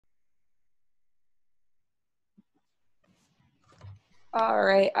All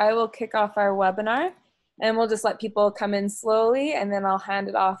right, I will kick off our webinar and we'll just let people come in slowly and then I'll hand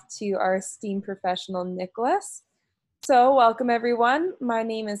it off to our esteemed professional, Nicholas. So welcome everyone. My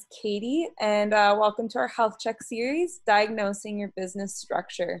name is Katie and welcome to our health check series, Diagnosing Your Business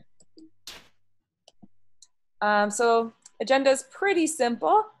Structure. So agenda is pretty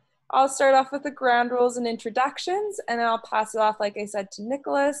simple. I'll start off with the ground rules and introductions and then I'll pass it off, like I said, to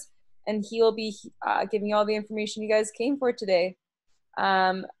Nicholas, and he'll be giving you all the information you guys came for today.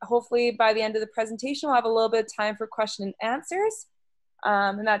 Hopefully by the end of the presentation, we'll have a little bit of time for question and answers.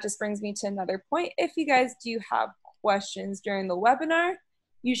 And that just brings me to another point. If you guys do have questions during the webinar,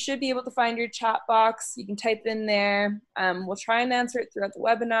 you should be able to find your chat box. You can type it in there. We'll try and answer it throughout the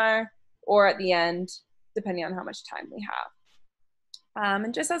webinar or at the end, depending on how much time we have.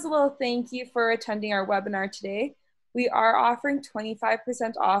 And just as a little thank you for attending our webinar today, we are offering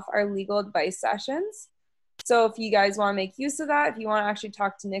 25% off our legal advice sessions. So if you guys want to make use of that, if you want to actually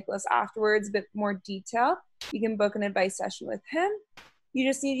talk to Nicholas afterwards, a bit more detail, you can book an advice session with him. You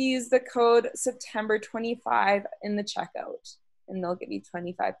just need to use the code September25 in the checkout, and they'll give you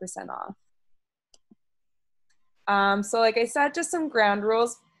 25% off. So like I said, just some ground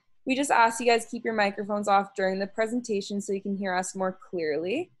rules. We just ask you guys keep your microphones off during the presentation so you can hear us more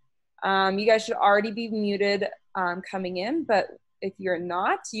clearly. You guys should already be muted coming in, but if you're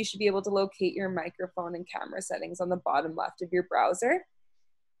not, you should be able to locate your microphone and camera settings on the bottom left of your browser.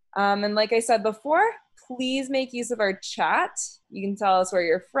 And like I said before, please make use of our chat. You can tell us where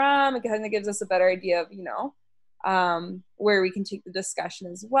you're from. It kind of gives us a better idea of, where we can take the discussion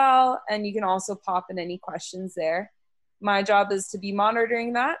as well. And you can also pop in any questions there. My job is to be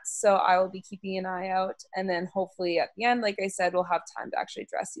monitoring that, so I will be keeping an eye out. And then hopefully at the end, like I said, we'll have time to actually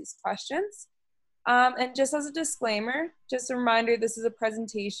address these questions. And just as a disclaimer, just a reminder, this is a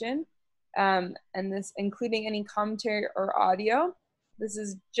presentation, and this including any commentary or audio. This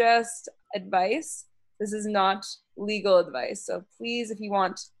is just advice. This is not legal advice. So please, if you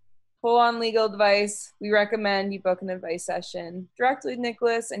want full-on legal advice, we recommend you book an advice session directly with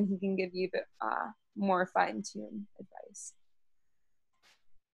Nicholas, and he can give you a bit more fine-tuned advice.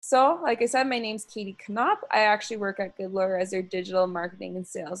 So, like I said, my name's Katie Knopp. I actually work at Goodlawyer as their digital marketing and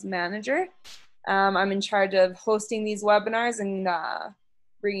sales manager. I'm in charge of hosting these webinars and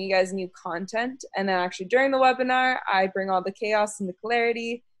bringing you guys new content. And then actually during the webinar, I bring all the chaos and the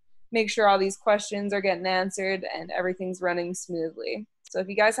clarity, make sure all these questions are getting answered and everything's running smoothly. So if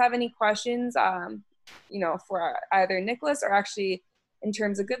you guys have any questions, for either Nicholas or actually in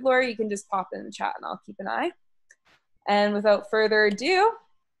terms of Goodlawyer, you can just pop in the chat and I'll keep an eye. And without further ado,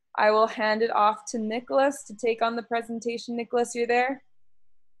 I will hand it off to Nicholas to take on the presentation. Nicholas, you're there?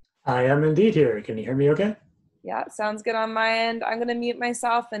 I am indeed here. Can you hear me okay? Yeah, sounds good on my end. I'm going to mute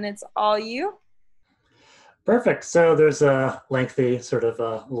myself and it's all you. Perfect. So there's a lengthy sort of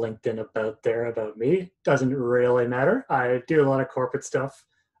LinkedIn about me. Doesn't really matter. I do a lot of corporate stuff,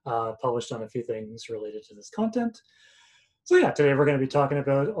 published on a few things related to this content. So yeah, today we're going to be talking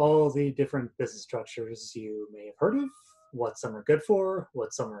about all the different business structures you may have heard of, what some are good for,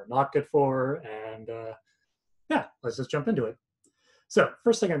 what some are not good for, and yeah, let's just jump into it. So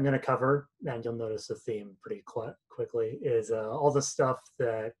first thing I'm going to cover, and you'll notice the theme pretty quickly, is all the stuff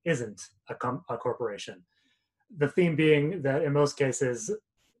that isn't a corporation. The theme being that in most cases,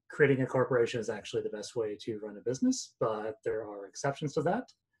 creating a corporation is actually the best way to run a business, but there are exceptions to that.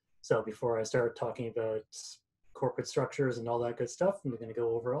 So before I start talking about corporate structures and all that good stuff, I'm going to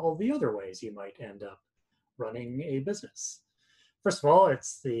go over all the other ways you might end up running a business. First of all,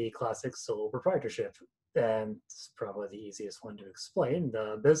 it's the classic sole proprietorship. And it's probably the easiest one to explain.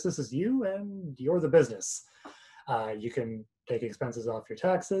 The business is you and you're the business. You can take expenses off your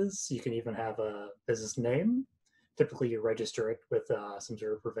taxes. You can even have a business name. Typically, you register it with some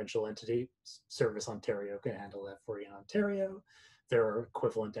sort of provincial entity. Service Ontario can handle that for you in Ontario. There are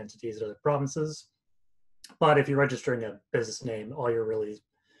equivalent entities in other provinces. But if you're registering a business name, all you're really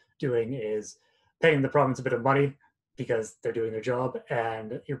doing is paying the province a bit of money because they're doing their job,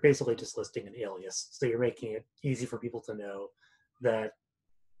 and you're basically just listing an alias. So you're making it easy for people to know that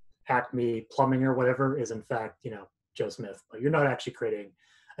Acme Plumbing or whatever is in fact, Joe Smith, but you're not actually creating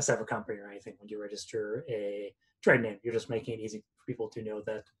a separate company or anything when you register a trade name. You're just making it easy for people to know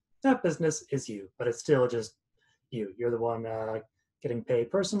that that business is you, but it's still just you. You're the one getting paid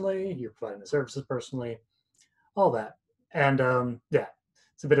personally, you're providing the services personally, all that. And yeah,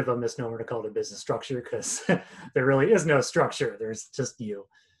 it's a bit of a misnomer to call it a business structure because there really is no structure. There's just you.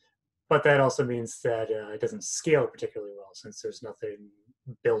 But that also means that it doesn't scale particularly well since there's nothing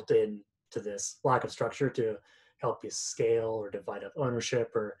built in to this lack of structure to help you scale or divide up ownership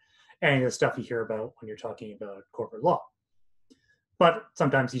or any of the stuff you hear about when you're talking about corporate law. But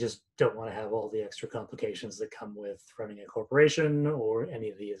sometimes you just don't want to have all the extra complications that come with running a corporation or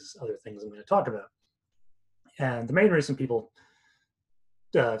any of these other things I'm going to talk about. And the main reason people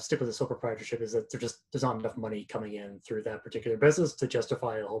stick with a sole proprietorship is that there's not enough money coming in through that particular business to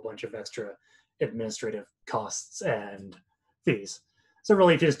justify a whole bunch of extra administrative costs and fees. So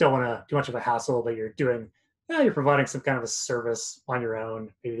really, if you just don't want to too much of a hassle, but you're providing some kind of a service on your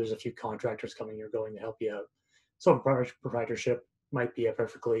own. Maybe there's a few contractors coming or going to help you out. Sole proprietorship might be a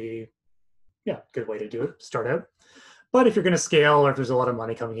perfectly good way to do it, start out. But if you're going to scale, or if there's a lot of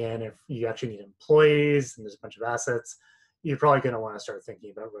money coming in, if you actually need employees and there's a bunch of assets, you're probably going to want to start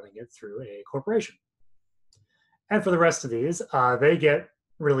thinking about running it through a corporation. And for the rest of these, they get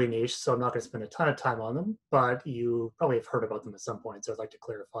really niche, so I'm not going to spend a ton of time on them, but you probably have heard about them at some point, so I'd like to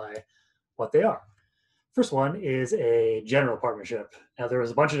clarify what they are. First one is a general partnership. Now,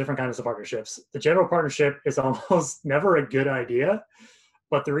 there's a bunch of different kinds of partnerships. The general partnership is almost never a good idea,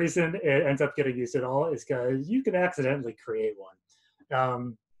 but the reason it ends up getting used at all is because you can accidentally create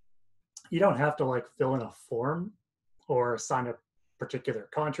one. You don't have to fill in a form or sign a particular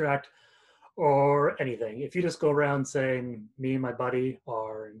contract or anything. If you just go around saying, me and my buddy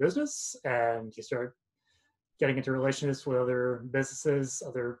are in business, and you start getting into relationships with other businesses,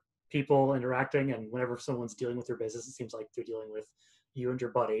 other people interacting, and whenever someone's dealing with your business, it seems like they're dealing with you and your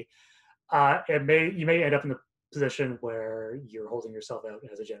buddy. You may end up in the position where you're holding yourself out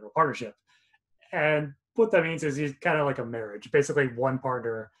as a general partnership. And what that means is it's kind of like a marriage. Basically, one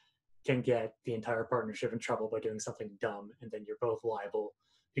partner can get the entire partnership in trouble by doing something dumb, and then you're both liable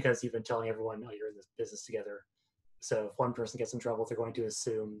because you've been telling everyone, oh, you're in this business together. So if one person gets in trouble, they're going to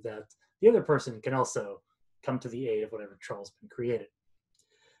assume that the other person can also come to the aid of whatever trouble's been created.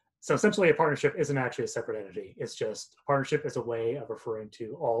 So essentially, a partnership isn't actually a separate entity. It's just a partnership is a way of referring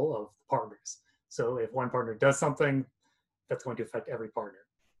to all of the partners. So if one partner does something, that's going to affect every partner.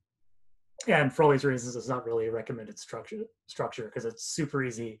 And for all these reasons, it's not really a recommended structure because it's super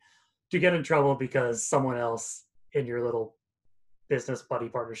easy to get in trouble because someone else in your little business buddy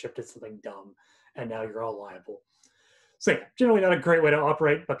partnership did something dumb, and now you're all liable. So yeah, generally not a great way to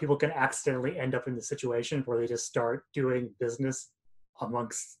operate, but people can accidentally end up in the situation where they just start doing business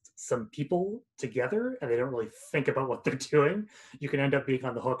amongst some people together and they don't really think about what they're doing. You can end up being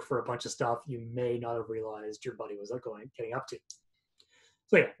on the hook for a bunch of stuff you may not have realized your buddy was getting up to.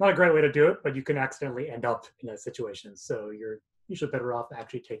 So yeah, not a great way to do it, but you can accidentally end up in that situation. So you're usually better off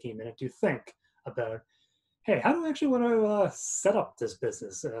actually taking a minute to think about, hey, how do I actually want to set up this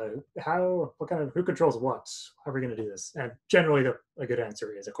business? Who controls what? How are we going to do this? And generally, a good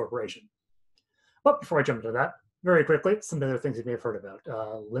answer is a corporation. But before I jump into that, very quickly, some other things you may have heard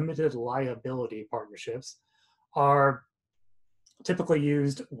about. Limited liability partnerships are typically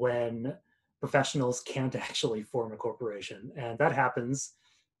used when professionals can't actually form a corporation. And that happens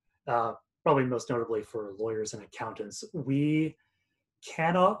probably most notably for lawyers and accountants. We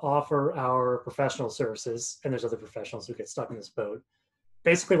cannot offer our professional services, and there's other professionals who get stuck in this boat.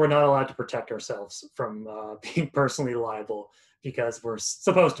 Basically, we're not allowed to protect ourselves from being personally liable because we're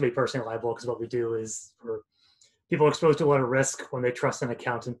supposed to be personally liable because what we do is we're people exposed to a lot of risk when they trust an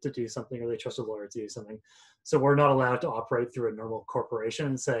accountant to do something or they trust a lawyer to do something. So we're not allowed to operate through a normal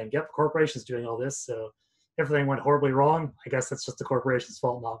corporation saying, yep, corporation's doing all this. So everything went horribly wrong. I guess that's just the corporation's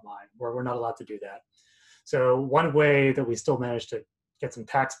fault, not mine. We're not allowed to do that. So one way that we still manage to get some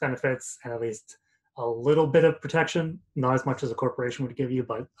tax benefits and at least a little bit of protection, not as much as a corporation would give you,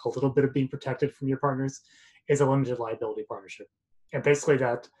 but a little bit of being protected from your partners, is a limited liability partnership. And basically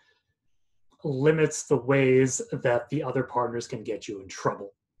that limits the ways that the other partners can get you in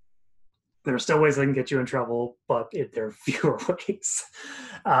trouble. There are still ways they can get you in trouble, but there are fewer ways.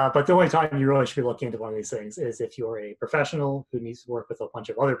 But the only time you really should be looking into one of these things is if you're a professional who needs to work with a bunch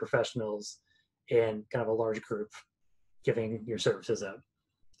of other professionals in kind of a large group giving your services out.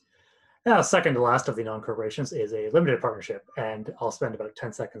 Now, second to last of the non-corporations is a limited partnership, and I'll spend about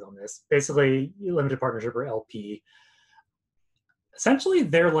 10 seconds on this. Basically, limited partnership or LP, essentially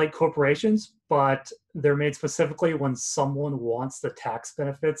they're like corporations, but they're made specifically when someone wants the tax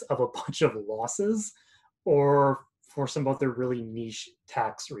benefits of a bunch of losses or for some other really niche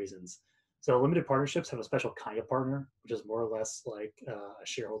tax reasons. So limited partnerships have a special kind of partner, which is more or less like a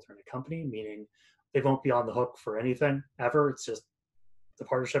shareholder in a company, meaning they won't be on the hook for anything ever. It's just the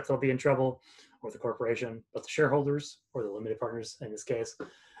partnership that'll be in trouble, or the corporation, but the shareholders or the limited partners in this case,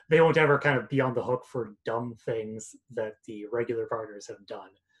 they won't ever kind of be on the hook for dumb things that the regular partners have done.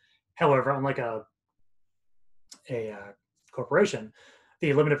 However, unlike a corporation,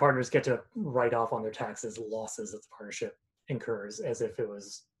 the limited partners get to write off on their taxes losses that the partnership incurs as if it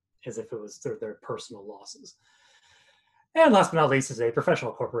was their personal losses. And last but not least is a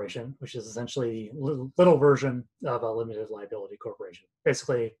professional corporation, which is essentially a little version of a limited liability corporation.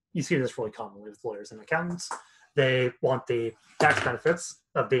 Basically, you see this really commonly with lawyers and accountants. They want the tax benefits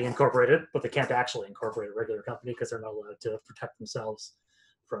of being incorporated, but they can't actually incorporate a regular company because they're not allowed to protect themselves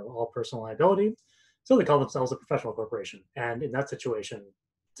from all personal liability. So they call themselves a professional corporation. And in that situation,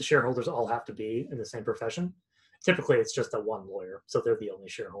 the shareholders all have to be in the same profession. Typically, it's just a one lawyer, so they're the only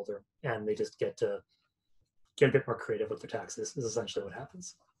shareholder, and they just get to get a bit more creative with their taxes is essentially what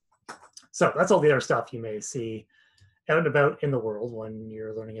happens. So that's all the other stuff you may see out and about in the world when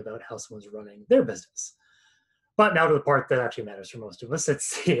you're learning about how someone's running their business. But now to the part that actually matters for most of us,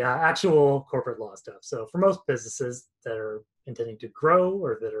 it's the actual corporate law stuff. So for most businesses that are intending to grow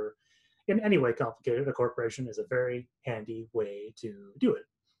or that are in any way complicated, a corporation is a very handy way to do it.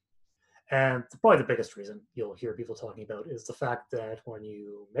 And probably the biggest reason you'll hear people talking about is the fact that when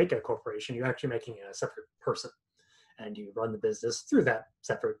you make a corporation, you're actually making a separate person and you run the business through that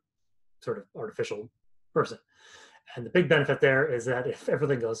separate sort of artificial person. And the big benefit there is that if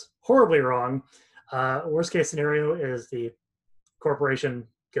everything goes horribly wrong, worst case scenario is the corporation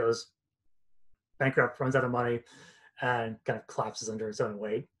goes bankrupt, runs out of money, and kind of collapses under its own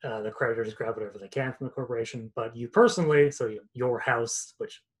weight. The creditors grab whatever they can from the corporation, but you personally, so your house,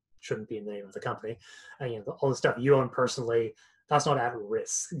 which shouldn't be in the name of the company, and all the stuff you own personally, that's not at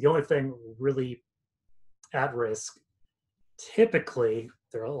risk. The only thing really at risk, typically,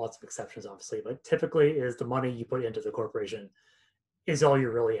 there are lots of exceptions, obviously, but typically is the money you put into the corporation is all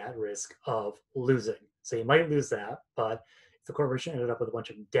you're really at risk of losing. So you might lose that, but if the corporation ended up with a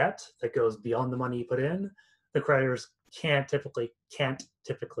bunch of debt that goes beyond the money you put in, the creditors can't typically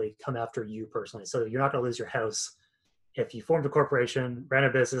come after you personally. So you're not going to lose your house if you formed a corporation, ran a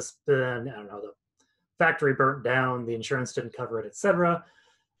business, then I don't know, the factory burnt down, the insurance didn't cover it, etc.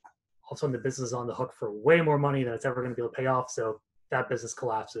 All of a sudden, the business is on the hook for way more money than it's ever going to be able to pay off. So that business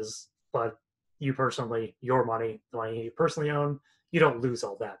collapses. But you personally, your money, the money you personally own, you don't lose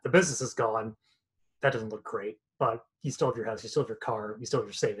all that. The business is gone. That doesn't look great, but you still have your house, you still have your car, you still have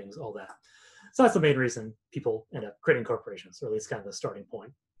your savings, all that. So that's the main reason people end up creating corporations, or at least kind of the starting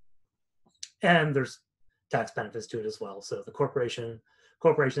point. And there's tax benefits to it as well. So the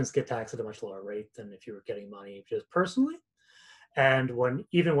corporations get taxed at a much lower rate than if you were getting money just personally. And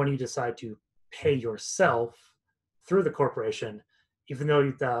even when you decide to pay yourself through the corporation, even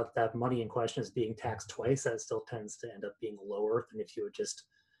though that money in question is being taxed twice, that still tends to end up being lower than if you had just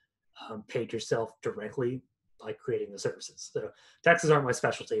paid yourself directly by creating the services. So taxes aren't my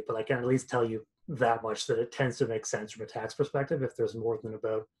specialty, but I can at least tell you that much, that it tends to make sense from a tax perspective if there's more than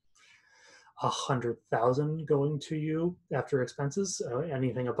about 100,000 going to you after expenses.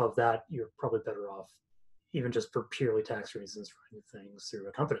 Anything above that, you're probably better off, even just for purely tax reasons, running things through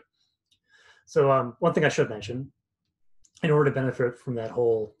a company. So one thing I should mention, in order to benefit from that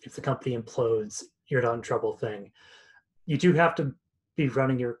whole if the company implodes, you're not in trouble thing, you do have to be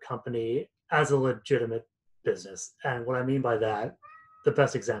running your company as a legitimate business. And what I mean by that, the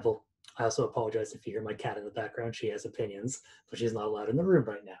best example, I also apologize if you hear my cat in the background. She has opinions, but she's not allowed in the room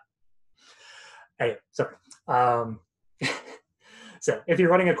right now. Anyway, sorry. So if you're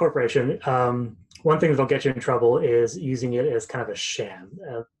running a corporation, one thing that'll get you in trouble is using it as kind of a sham.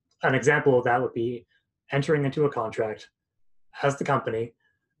 An example of that would be entering into a contract as the company,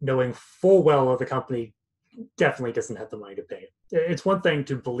 knowing full well that the company definitely doesn't have the money to pay. It's one thing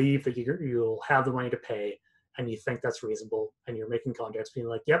to believe that you'll have the money to pay and you think that's reasonable, and you're making contracts being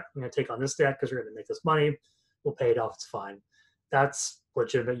like, yep, I'm going to take on this debt because we're going to make this money. We'll pay it off. It's fine. That's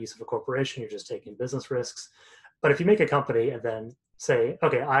legitimate use of a corporation. You're just taking business risks. But if you make a company and then say,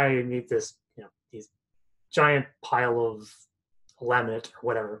 okay, I need this, these giant pile of laminate or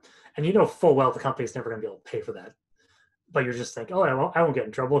whatever, and you know full well the company's never going to be able to pay for that, but you're just thinking, oh, I won't get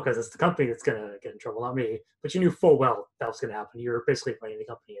in trouble because it's the company that's going to get in trouble, not me. But you knew full well that was going to happen. You're basically running the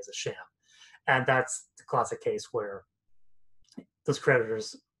company as a sham. And that's the classic case where those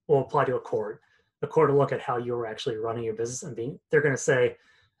creditors will apply to a court. The court will look at how you were actually running your business, and they're going to say,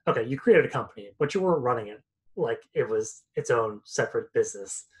 okay, you created a company, but you weren't running it like it was its own separate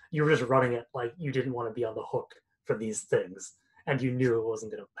business. You were just running it like you didn't want to be on the hook for these things, and you knew it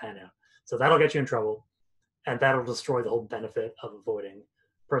wasn't going to pan out. So that'll get you in trouble, and that'll destroy the whole benefit of avoiding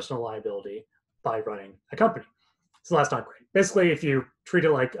personal liability by running a company. So that's not great. Basically, if you treat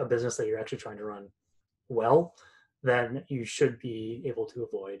it like a business that you're actually trying to run well, then you should be able to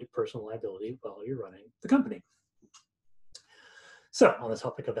avoid personal liability while you're running the company. So on the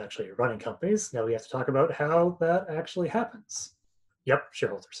topic of actually running companies, now we have to talk about how that actually happens. Yep,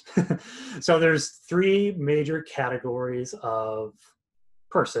 shareholders. So there's three major categories of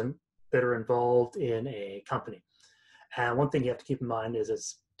person that are involved in a company. And one thing you have to keep in mind is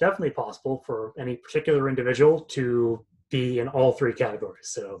it's definitely possible for any particular individual to be in all three categories.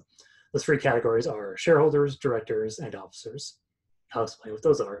 So those three categories are shareholders, directors, and officers. I'll explain what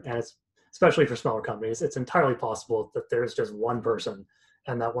those are. And it's especially for smaller companies, it's entirely possible that there's just one person,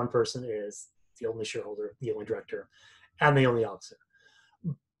 and that one person is the only shareholder, the only director, and the only officer.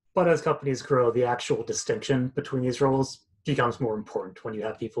 But as companies grow, the actual distinction between these roles becomes more important when you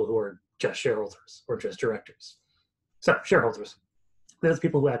have people who are just shareholders or just directors. So shareholders, those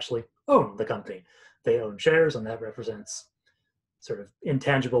people who actually own the company. They own shares, and that represents sort of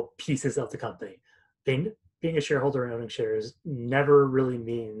intangible pieces of the company. Being a shareholder and owning shares never really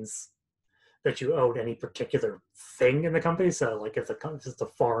means that you own any particular thing in the company. So like if it's a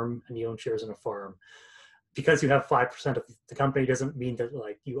farm and you own shares in a farm, because you have 5% of the company doesn't mean that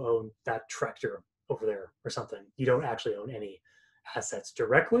like you own that tractor over there or something. You don't actually own any assets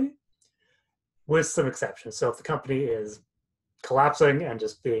directly, with some exceptions. So if the company is collapsing and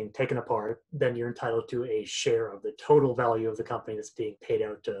just being taken apart, then you're entitled to a share of the total value of the company that's being paid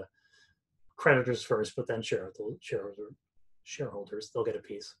out to creditors first, but then shareholders, they'll get a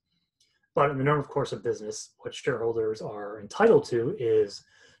piece. But in the normal course of business, what shareholders are entitled to is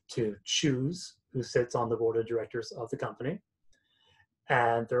to choose who sits on the board of directors of the company.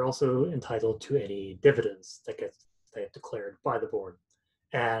 And they're also entitled to any dividends that get declared by the board.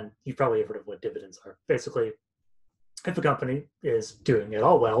 And you've probably heard of what dividends are. Basically, if a company is doing it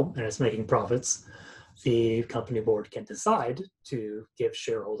all well and it's making profits, the company board can decide to give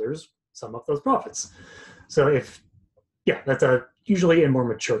shareholders some of those profits. So that's usually in more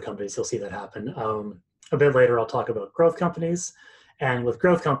mature companies, you'll see that happen. A bit later, I'll talk about growth companies. And with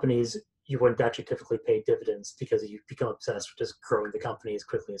growth companies, you wouldn't actually typically pay dividends because you become obsessed with just growing the company as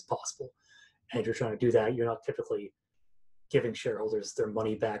quickly as possible. And if you're trying to do that, you're not typically giving shareholders their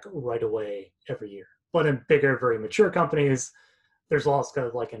money back right away every year. But in bigger, very mature companies, there's lots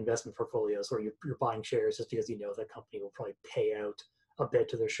of like investment portfolios where you're buying shares just because you know that company will probably pay out a bit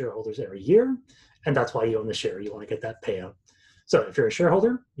to their shareholders every year. And that's why you own the share. You want to get that payout. So if you're a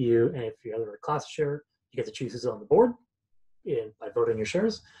shareholder, and if you're a class share, you get to choose who's on the board by voting your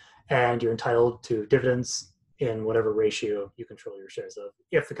shares. And you're entitled to dividends in whatever ratio you control your shares of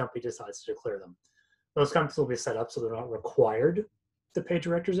if the company decides to declare them. Those companies will be set up so they're not required to pay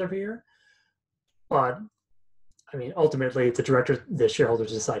directors every year. But I mean, ultimately, the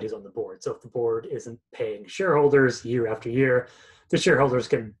shareholders decide who's on the board. So if the board isn't paying shareholders year after year, the shareholders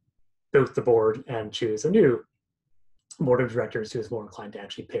can boot the board and choose a new board of directors who is more inclined to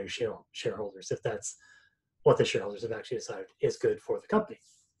actually pay shareholders if that's what the shareholders have actually decided is good for the company.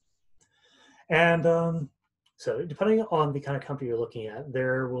 And so depending on the kind of company you're looking at,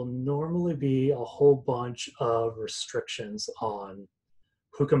 there will normally be a whole bunch of restrictions on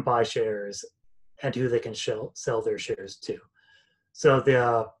who can buy shares and who they can sell their shares to. So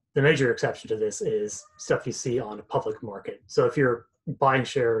the major exception to this is stuff you see on a public market. So if you're buying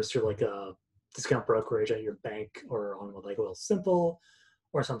shares through like a discount brokerage at your bank or on like Simple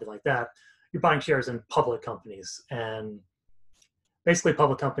or something like that, you're buying shares in public companies. And basically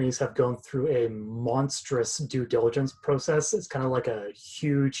public companies have gone through a monstrous due diligence process. It's kind of like a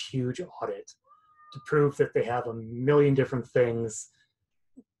huge, huge audit to prove that they have a million different things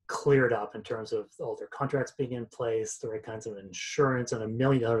cleared up in terms of all their contracts being in place, the right kinds of insurance, and a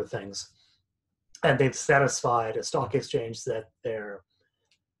million other things. And they've satisfied a stock exchange that they're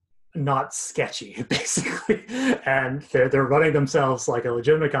not sketchy, basically. And they're running themselves like a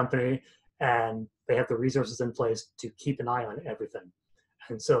legitimate company, and they have the resources in place to keep an eye on everything.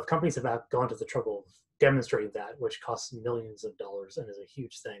 And so if companies have gone to the trouble of demonstrating that, which costs millions of dollars and is a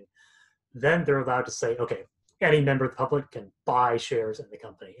huge thing, then they're allowed to say, okay, any member of the public can buy shares in the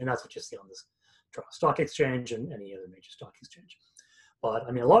company. And that's what you see on this Toronto Stock Exchange and any other major stock exchange. But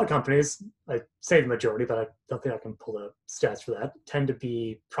I mean, a lot of companies, I say the majority, but I don't think I can pull the stats for that, tend to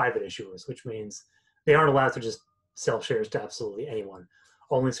be private issuers, which means they aren't allowed to just sell shares to absolutely anyone.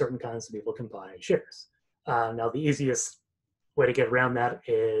 Only certain kinds of people can buy shares. Now, the easiest way to get around that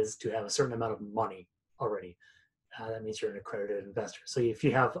is to have a certain amount of money already. That means you're an accredited investor. So if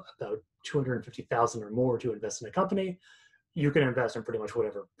you have about $250,000 or more to invest in a company, you can invest in pretty much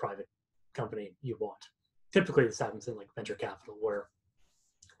whatever private company you want. Typically, this happens in like venture capital, where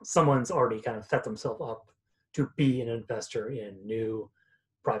someone's already kind of set themselves up to be an investor in new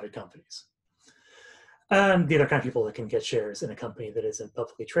private companies. And the other kind of people that can get shares in a company that isn't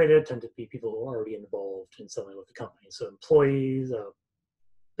publicly traded tend to be people who are already involved in selling with the company. So employees,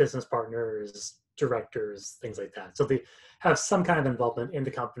 business partners, directors, things like that. So they have some kind of involvement in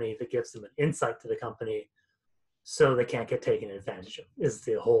the company that gives them an insight to the company so they can't get taken advantage of, is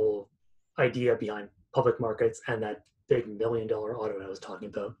the whole idea behind public markets and that big $1 million audit I was talking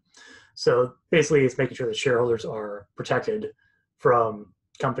about. So basically, it's making sure that shareholders are protected from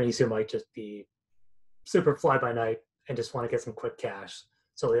companies who might just be super fly by night and just want to get some quick cash.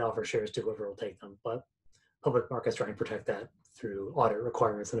 So they offer shares to whoever will take them. But public markets try and protect that through audit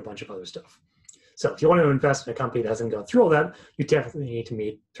requirements and a bunch of other stuff. So if you want to invest in a company that hasn't gone through all that, you definitely need to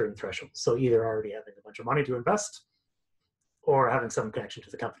meet certain thresholds. So either already having a bunch of money to invest or having some connection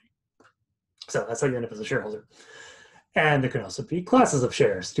to the company. So that's how you end up as a shareholder. And there can also be classes of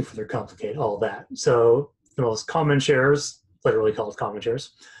shares to further complicate all that. So the most common shares, literally called common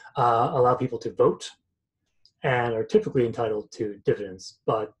shares, allow people to vote and are typically entitled to dividends.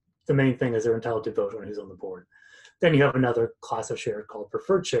 But the main thing is they're entitled to vote on who's on the board. Then you have another class of shares called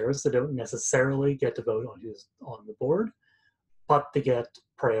preferred shares that don't necessarily get to vote on who's on the board, but they get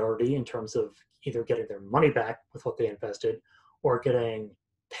priority in terms of either getting their money back with what they invested or getting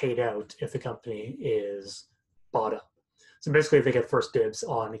paid out if the company is bought up. So basically they get first dibs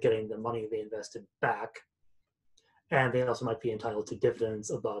on getting the money they invested back, and they also might be entitled to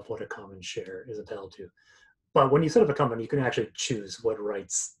dividends above what a common share is entitled to. But when you set up a company, you can actually choose what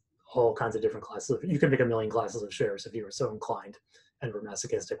rights, all kinds of different classes. You can make 1 million classes of shares if you were so inclined and were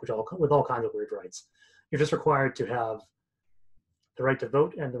masochistic, with all kinds of weird rights. You're just required to have the right to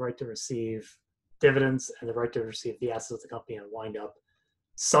vote and the right to receive dividends and the right to receive the assets of the company and wind up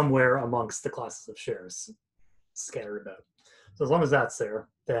somewhere amongst the classes of shares scattered about. So as long as that's there,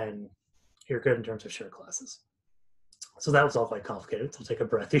 then you're good in terms of share classes. So that was all quite complicated. So take a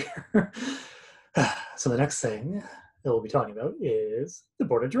breath here. So the next thing that we'll be talking about is the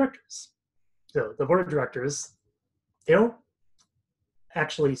board of directors. So the board of directors, they don't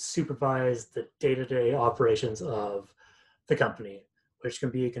actually supervise the day-to-day operations of the company, which can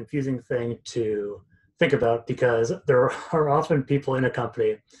be a confusing thing to think about because there are often people in a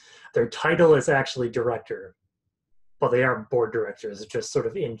company, their title is actually director, but they aren't board directors, just sort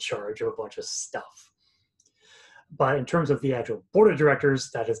of in charge of a bunch of stuff. But in terms of the actual board of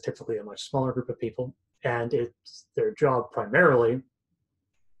directors, that is typically a much smaller group of people, and their job primarily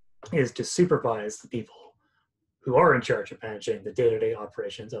is to supervise the people who are in charge of managing the day-to-day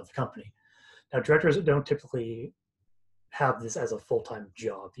operations of the company. Now, directors don't typically have this as a full-time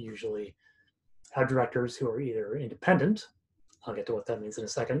job. Usually have directors who are either independent, I'll get to what that means in a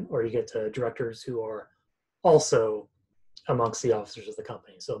second, or you get to directors who are also amongst the officers of the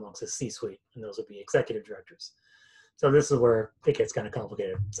company, so amongst the C-suite, and those would be executive directors. So this is where it gets kind of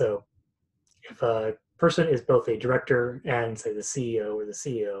complicated. So if a person is both a director and, say, the CEO or the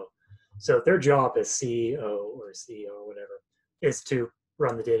CEO, so their job as CEO or CEO or whatever is to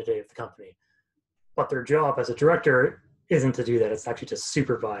run the day-to-day of the company. But their job as a director isn't to do that. It's actually to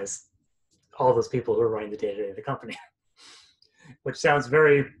supervise all those people who are running the day-to-day of the company, which sounds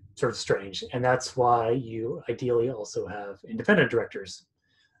very sort of strange. And that's why you ideally also have independent directors.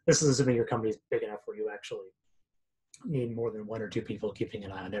 This is assuming your company is big enough where you actually need more than 1 or 2 people keeping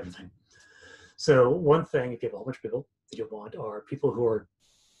an eye on everything. So one thing, if you have a whole bunch of people that you want, are people who are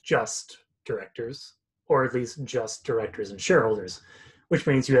just directors, or at least just directors and shareholders, which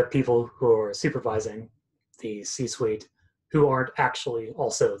means you have people who are supervising the C-suite who aren't actually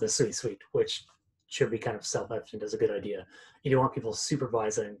also the C-suite, which should be kind of self-evident as a good idea. You don't want people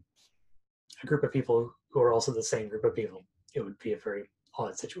supervising a group of people who are also the same group of people. It would be a very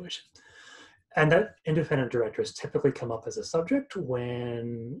odd situation. And that independent directors typically come up as a subject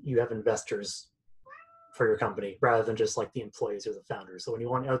when you have investors for your company, rather than just like the employees or the founders. So when you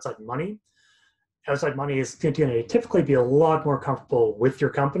want outside money is going to typically be a lot more comfortable with your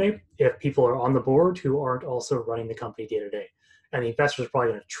company if people are on the board who aren't also running the company day to day. And the investors are probably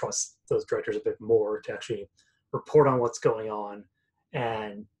going to trust those directors a bit more to actually report on what's going on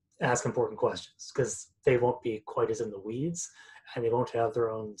and ask important questions, because they won't be quite as in the weeds and they won't have their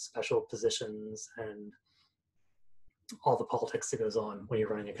own special positions and all the politics that goes on when you're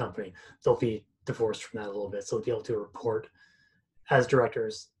running a company. They'll be divorced from that a little bit, so they'll be able to report as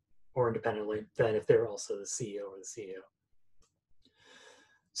directors or independently than if they're also the CEO or the CEO.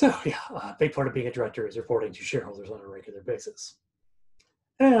 So yeah, a big part of being a director is reporting to shareholders on a regular basis.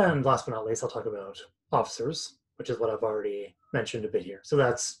 And last but not least, I'll talk about officers, which is what I've already mentioned a bit here. So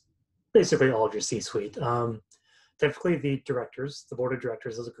that's basically all of your C-suite. Typically the directors, the board of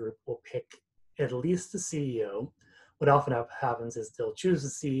directors as a group, will pick at least the CEO. What often happens is they'll choose the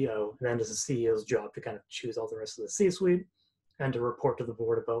CEO, and then it's the CEO's job to kind of choose all the rest of the C-suite and to report to the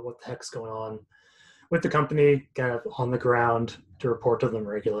board about what the heck's going on with the company, kind of on the ground, to report to them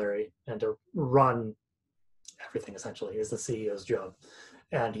regularly and to run everything essentially is the CEO's job.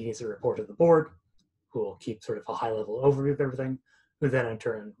 And he needs to report to the board, who will keep sort of a high-level overview of everything, who then in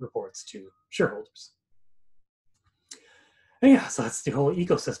turn reports to shareholders. And yeah, so that's the whole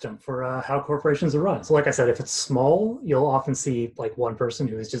ecosystem for how corporations are run. So like I said, if it's small, you'll often see like one person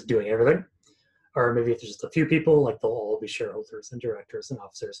who is just doing everything. Or maybe if there's just a few people, like they'll all be shareholders and directors and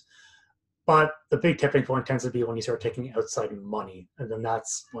officers. But the big tipping point tends to be when you start taking outside money. And then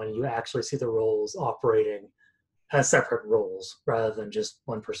that's when you actually see the roles operating as separate roles rather than just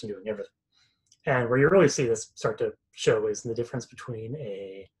one person doing everything. And where you really see this start to show is in the difference between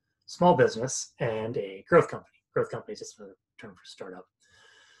a small business and a growth company. Growth company is just another term for startup.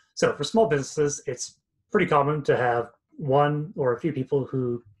 So for small businesses, it's pretty common to have one or a few people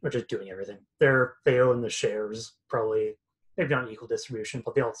who are just doing everything. They own the shares, probably maybe not equal distribution,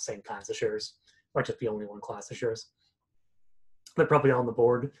 but they all have the same kinds of shares. Might just be only one class of shares. They're probably on the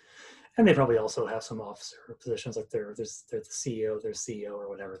board, and they probably also have some officer positions, like they're the CEO, their CEO or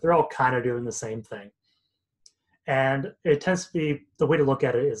whatever. They're all kind of doing the same thing. And it tends to be, the way to look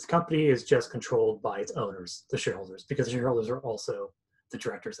at it is the company is just controlled by its owners, the shareholders, because the shareholders are also the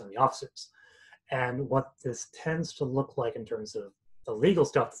directors and the officers. And what this tends to look like in terms of the legal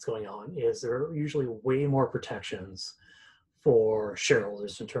stuff that's going on is there are usually way more protections for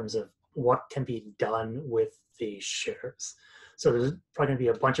shareholders in terms of what can be done with the shares. So there's probably going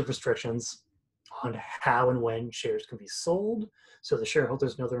to be a bunch of restrictions on how and when shares can be sold. So the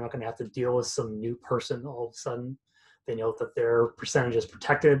shareholders know they're not going to have to deal with some new person all of a sudden. They know that their percentage is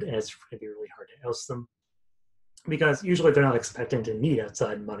protected and it's going to be really hard to oust them, because usually they're not expecting to need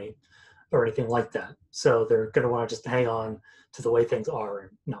outside money or anything like that. So they're going to want to just hang on to the way things are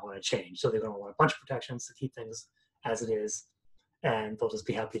and not want to change. So they're going to want a bunch of protections to keep things as it is, and they'll just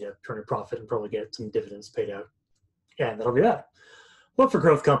be happy to turn a profit and probably get some dividends paid out. And that'll be that. But for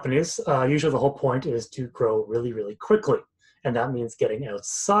growth companies, usually the whole point is to grow really, really quickly. And that means getting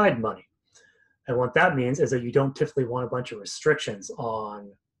outside money. And what that means is that you don't typically want a bunch of restrictions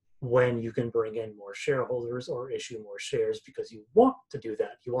on when you can bring in more shareholders or issue more shares, because you want to do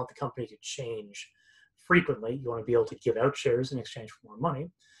that. You want the company to change frequently. You want to be able to give out shares in exchange for more money,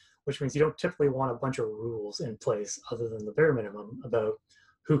 which means you don't typically want a bunch of rules in place other than the bare minimum about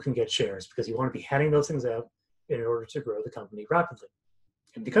who can get shares, because you want to be handing those things out in order to grow the company rapidly.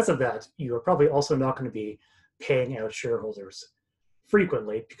 And because of that, you are probably also not going to be paying out shareholders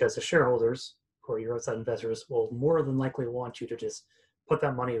frequently, because the shareholders or your outside investors will more than likely want you to just put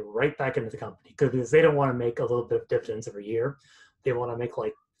that money right back into the company, because they don't want to make a little bit of dividends every year. They want to make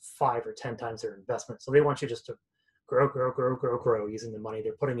like 5 or 10 times their investment. So they want you just to grow using the money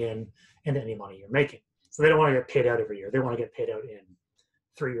they're putting in and any money you're making. So they don't want to get paid out every year. They want to get paid out in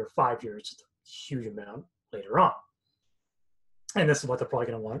 3 or 5 years, just a huge amount later on. And this is what they're probably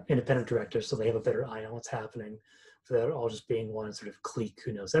going to want, independent directors, so they have a better eye on what's happening, without all just being one sort of clique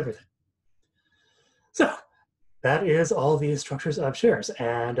who knows everything. So that is all the structures of shares.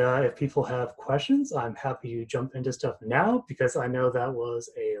 And if people have questions, I'm happy to jump into stuff now, because I know that was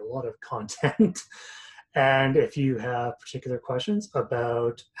a lot of content. And if you have particular questions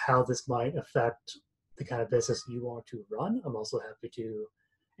about how this might affect the kind of business you want to run, I'm also happy to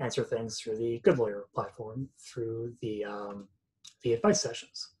answer things through the Goodlawyer platform, through the advice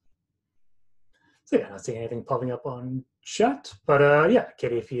sessions. So yeah, not seeing anything popping up on chat, but yeah,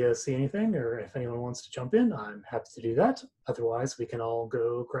 Katie, if you see anything or if anyone wants to jump in, I'm happy to do that. Otherwise, we can all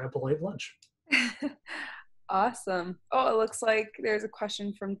go grab a late lunch. Awesome. Oh, it looks like there's a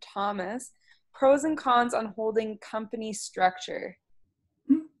question from Thomas. Pros and cons on holding company structure.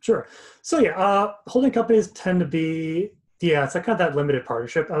 Sure. So yeah, holding companies tend to be, yeah, it's like kind of that limited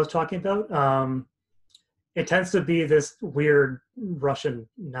partnership I was talking about. It tends to be this weird Russian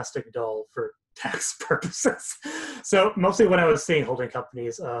nesting doll for tax purposes. So mostly when I was seeing holding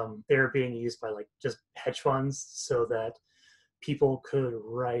companies, they were being used by like just hedge funds so that people could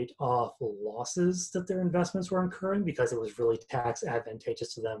write off losses that their investments were incurring, because it was really tax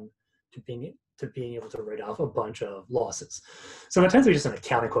advantageous to them to being able to write off a bunch of losses. So that tends to be just an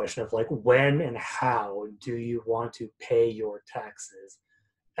accounting question of like, when and how do you want to pay your taxes?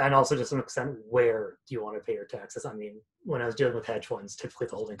 And also, to some extent, where do you want to pay your taxes? I mean, when I was dealing with hedge funds, typically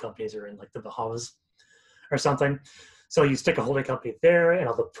the holding companies are in like the Bahamas or something. So you stick a holding company there and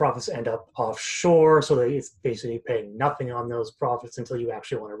all the profits end up offshore. So it's basically paying nothing on those profits until you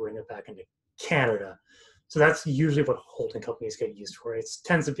actually want to bring it back into Canada. So that's usually what holding companies get used for. It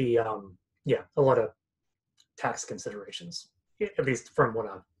tends to be, yeah, a lot of tax considerations, at least from what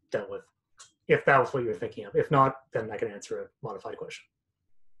I've dealt with, if that was what you were thinking of. If not, then I can answer a modified question.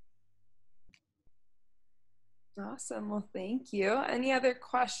 Awesome. Well, thank you. Any other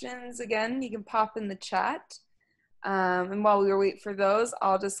questions? Again, you can pop in the chat. And while we wait for those,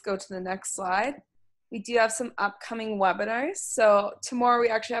 I'll just go to the next slide. We do have some upcoming webinars. So tomorrow we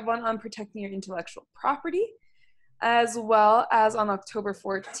actually have one on protecting your intellectual property. as well as on October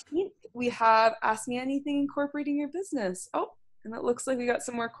 14th, we have Ask Me Anything Incorporating Your Business. Oh, and it looks like we got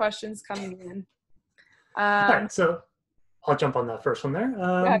some more questions coming in. All right, so I'll jump on that first one there.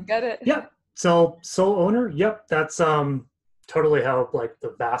 Yeah, get it. Yeah, so sole owner, yep, that's totally how like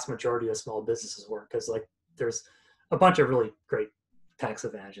the vast majority of small businesses work, because like there's a bunch of really great tax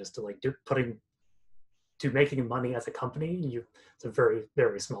advantages to like making money as a company. It's a very,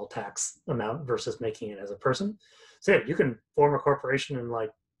 very small tax amount versus making it as a person. So yeah, you can form a corporation in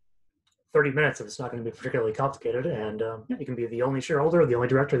like 30 minutes if it's not going to be particularly complicated, and yeah, you can be the only shareholder, the only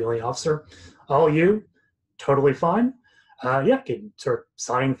director, the only officer, all you, totally fine. Yeah, you can start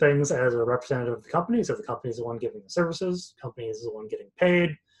signing things as a representative of the company. So the company is the one giving the services, the company is the one getting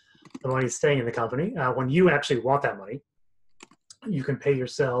paid, the money's staying in the company. When you actually want that money, you can pay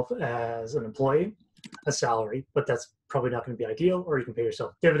yourself as an employee a salary, but that's probably not going to be ideal. Or you can pay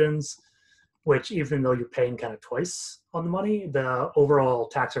yourself dividends, which even though you're paying kind of twice on the money, the overall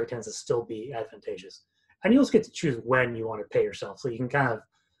tax rate tends to still be advantageous. And you also get to choose when you want to pay yourself. So you can kind of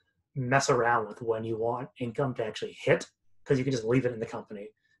mess around with when you want income to actually hit, because you can just leave it in the company,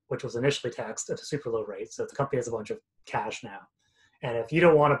 which was initially taxed at a super low rate. So the company has a bunch of cash now. And if you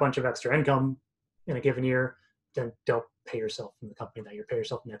don't want a bunch of extra income in a given year, then don't pay yourself in the company that year. Pay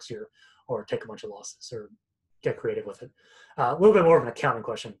yourself next year, or take a bunch of losses, or get creative with it. A little bit more of an accounting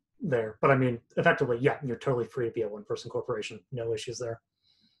question there, but I mean, effectively, yeah, you're totally free to be a one-person corporation. No issues there.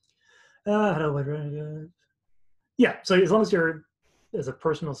 How do I? Yeah, so as long as you're as a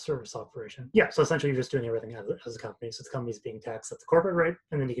personal service operation, yeah. So essentially, you're just doing everything as a company. So the company's being taxed at the corporate rate,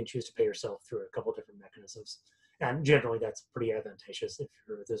 and then you can choose to pay yourself through a couple of different mechanisms. And generally, that's pretty advantageous if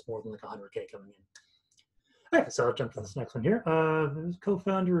there's more than like 100K coming in. Okay, so I'll jump to this next one here.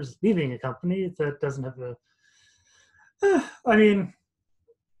 Co-founder is leaving a company that doesn't have a. I mean,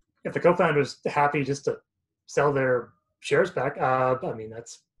 if the co-founder is happy just to sell their shares back, I mean,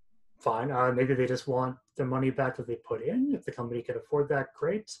 that's fine. Maybe they just want the money back that they put in. If the company can afford that,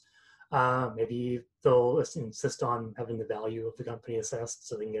 great. Maybe they'll insist on having the value of the company assessed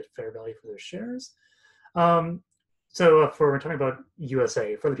so they can get fair value for their shares. So for talking about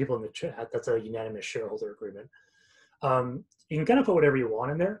USA, for the people in the chat, that's a unanimous shareholder agreement. You can kind of put whatever you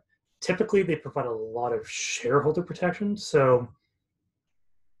want in there. Typically, they provide a lot of shareholder protection. So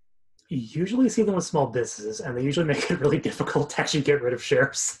you usually see them with small businesses, and they usually make it really difficult to actually get rid of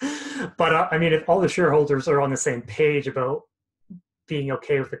shares. But I mean, if all the shareholders are on the same page about being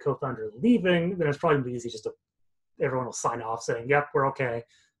okay with the co-founder leaving, then it's probably easy just to, everyone will sign off saying, yep, we're okay.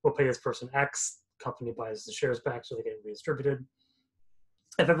 We'll pay this person X. Company buys the shares back so they get redistributed.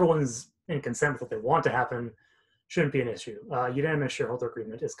 If everyone's in consent with what they want to happen, shouldn't be an issue. Unanimous shareholder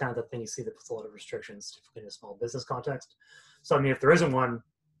agreement is kind of the thing you see that puts a lot of restrictions, typically in a small business context. So I mean, if there isn't one,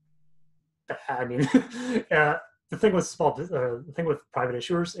 I mean, the thing with private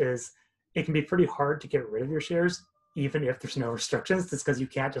issuers is it can be pretty hard to get rid of your shares, even if there's no restrictions. It's because you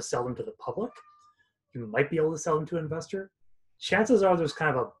can't just sell them to the public. You might be able to sell them to an investor. Chances are there's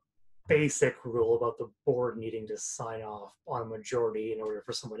kind of a basic rule about the board needing to sign off on a majority in order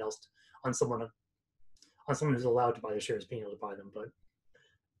for someone else on someone who's allowed to buy the shares being able to buy them. But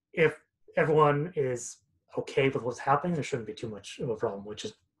if everyone is okay with what's happening, there shouldn't be too much of a problem, which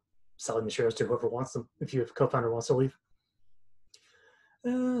is selling the shares to whoever wants them. If you have a co-founder wants to leave,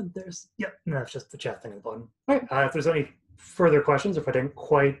 that's just the chat thing at the bottom. All right, if there's any further questions, if I didn't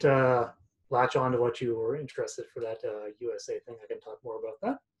quite latch on to what you were interested for that USA thing, I can talk more about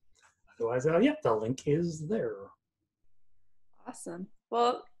that. Otherwise, yeah, the link is there. Awesome.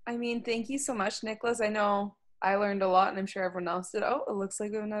 Well, I mean, thank you so much, Nicholas. I know I learned a lot, and I'm sure everyone else did. Oh, it looks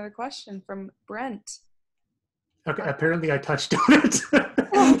like we have another question from Brent. Okay, apparently I touched on it.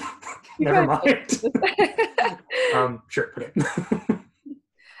 Oh, never mind. Sure, put it.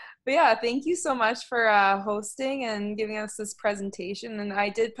 But yeah, thank you so much for hosting and giving us this presentation. And I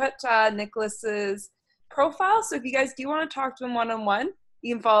did put Nicholas's profile, so if you guys do want to talk to him one-on-one,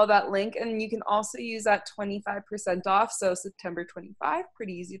 you can follow that link, and you can also use that 25% off. So September 25,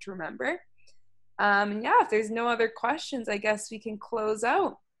 pretty easy to remember. And yeah, if there's no other questions, I guess we can close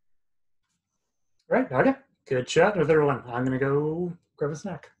out. Right, okay. Good chat with everyone. I'm going to go grab a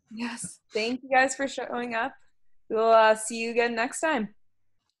snack. Yes, thank you guys for showing up. We'll see you again next time.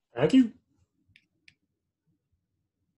 Thank you.